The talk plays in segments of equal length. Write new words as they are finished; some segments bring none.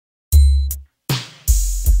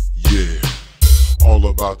all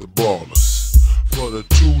about the Ballas. For the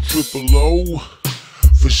 200,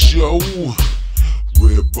 for show.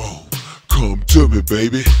 Red Bull, come to me,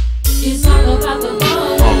 baby. It's all about the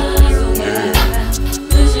Ballas. Yeah.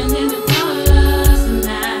 Pushing in the colors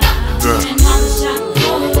tonight. And all the shots.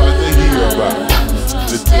 All about the hear about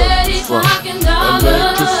the Steady rocking dollars.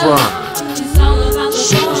 Electrifying. It's all about the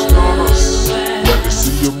Superstars.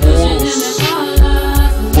 Legacy Immortalz.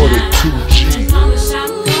 For the 2G.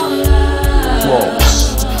 Cross.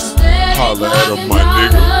 Holla at him, my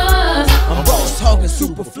nigga. I'm boss talking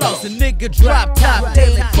super floss, a nigga drop top,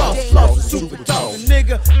 daily cross, floss, super toss, a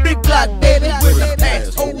nigga big block baby with the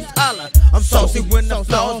pants, hoes holla. I'm saucy when the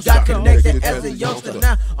flaws got connected as a youngster.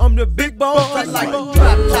 Now I'm the big boss, I like the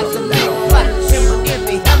drop tops and big blocks. In my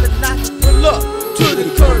envy, hella not pull up to the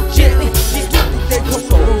curb gently. They come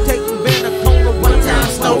from taking Banacona one time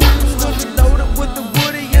slow. Smoking loaded with the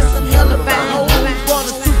woody and some hella bad hoes.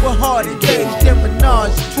 Ballin' super hard, engaged in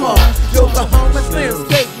Menage a Trois. Yokohama Slim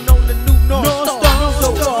skating on the new North Star. So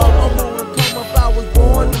far, I'm on the come up, I was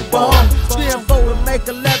born to bomb. Stand forward, make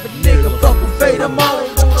 11 nigga, fuck and fade them all.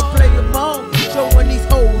 Wanna play them all, showing these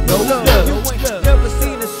hoes no love. You ain't never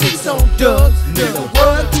seen a 6 on dubs. Nigga,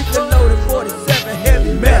 what? Keep the loaded 47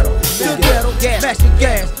 heavy metal. Still ghetto, smashing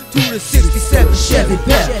gas to the 67 Chevy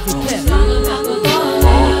Bell.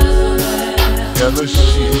 Hella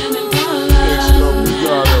shit. Next up we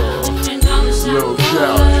got Lil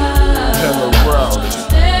Cali, hella rowdy.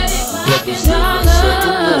 Brothers in the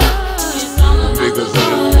second war. Niggas ain't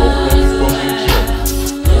no motherfucking joke.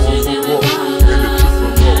 Going for war in the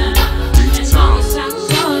triple. Big time.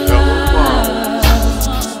 Hella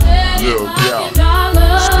rowdy. Lil Cali,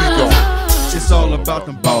 speak on. It's all about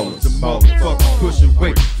them ballers, the motherfuckers pushing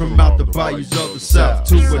weight from out the bayous of the south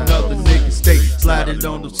to another nigga state, sliding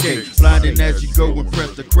on the skate, blinding as you go and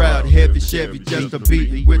press the crowd. Heavy Chevy just a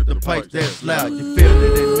beating with the pipes that's loud. You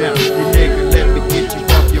feeling it now, you nigga, let me get you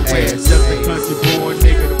off your ass. Just a country boy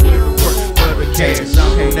nigga to put the work for the cash.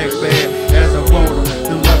 I'm next bad as I want them.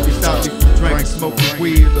 The lucky stop me from drinking, smoking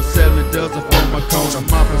weed or selling dozen on my corner.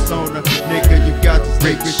 My persona, nigga, you got this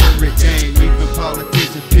rich game, even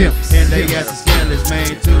politicians pimps, and they ask the scandalous man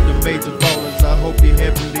to the major ballers. I hope you're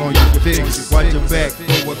heavily on your fix. Watch your back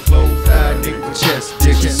for a closed eye, nigga, chest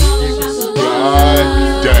diggers.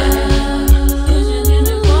 God damn.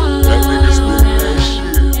 That nigga spitting that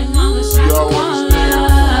shit. Y'all understand?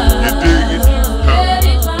 You dig it? Huh.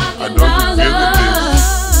 I know you feeling this.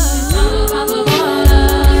 Oh,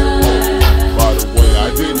 by the way, I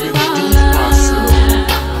didn't introduce myself.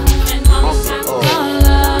 I'm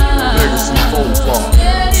the Legacy Profile.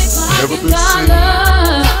 Never been seen,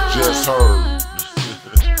 just heard.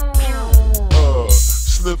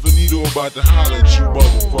 Sniffing needle about to holler at you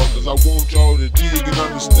motherfuckers. I want y'all to dig and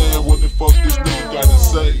understand what the fuck this nigga gotta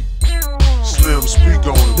say. Slim, speak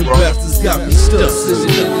on it, bro. The bastards got me stuck,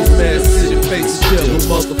 sitting in this mad city, face still. No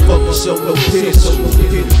motherfucker show no pity, so you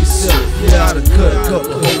can hit it yourself. Yeah, I done cut a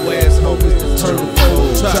couple whole ass homies to turn the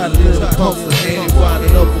fold. Try to live a pump the hand,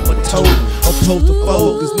 winding up on my toe. I'm supposed to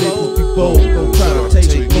fold, cause niggas be bold. Gon' try to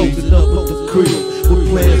take it, broken up with the crib. With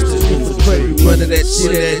plans to infiltrate, running that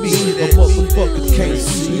shit at me. A motherfucker can't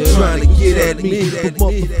see, trying to get at me. But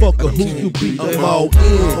motherfucker, who you be? I'm all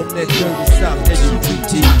in on that dirty south, that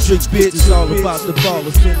UGT. Trick bitch is all about the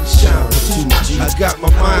ballers in the shine for 2G. I got my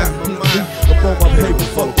mind up on my paper,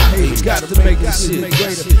 fuck the haters. Got to make this shit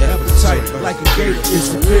greater, appetite like a gator. It's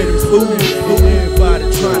a pretty food, but everybody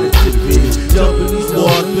trying to dip in.